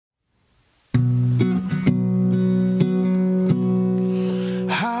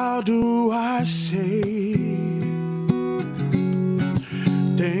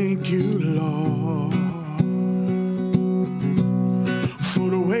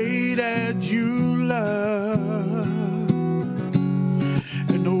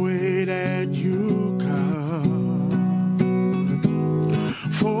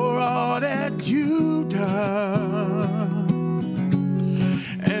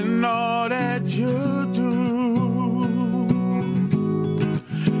that you do,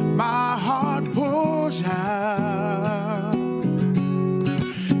 my heart pours out.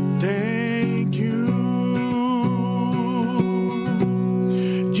 Thank you.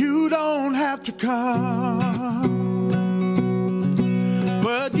 You don't have to come,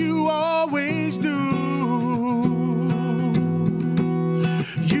 but you always do.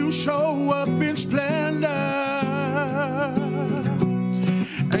 You show up in splendor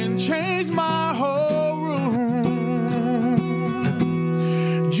and change my whole room.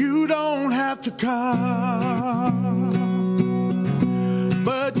 You don't have to come,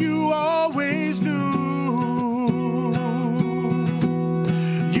 but you always do.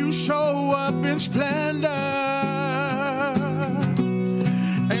 You show up in splendor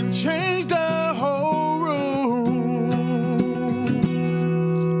and change the whole room.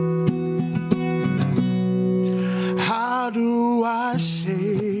 How do I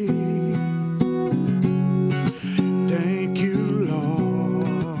say thank you, Lord,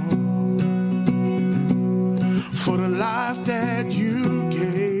 for the life that you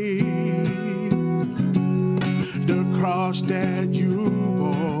gave, the cross that you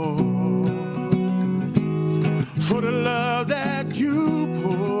bore, for the love that you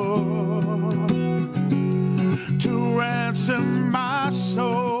poured to ransom my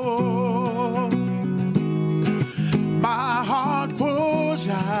soul. My heart pours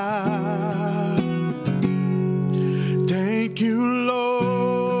out. Thank you, Lord.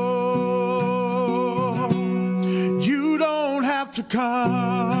 You don't have to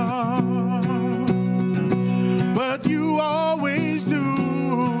come, but you always do.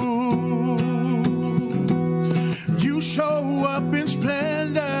 You show up in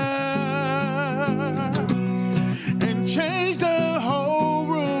splendor and change the whole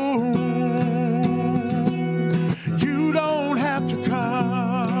room. You don't have to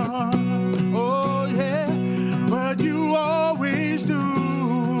come, oh yeah, but you always do.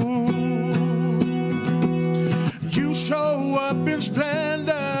 You show up in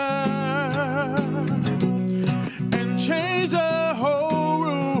splendor and change the whole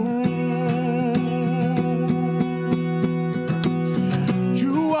room.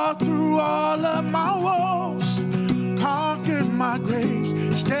 You walk through all of my walls, conquered my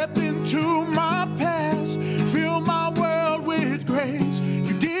graves, stepped into my past, fill my world with grace.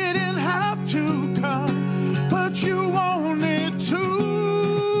 You didn't have to come, but you wanted to.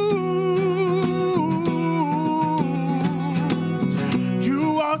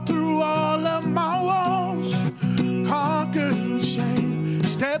 You walked through all of my walls, conquered shame,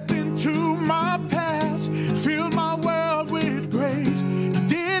 stepped into my past, filled my world with grace. You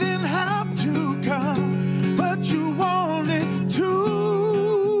didn't have to come, but you wanted to.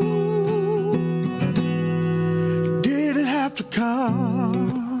 Didn't have to come,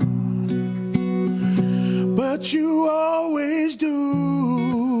 but you always do.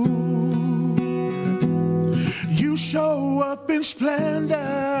 You show up in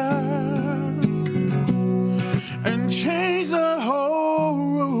splendor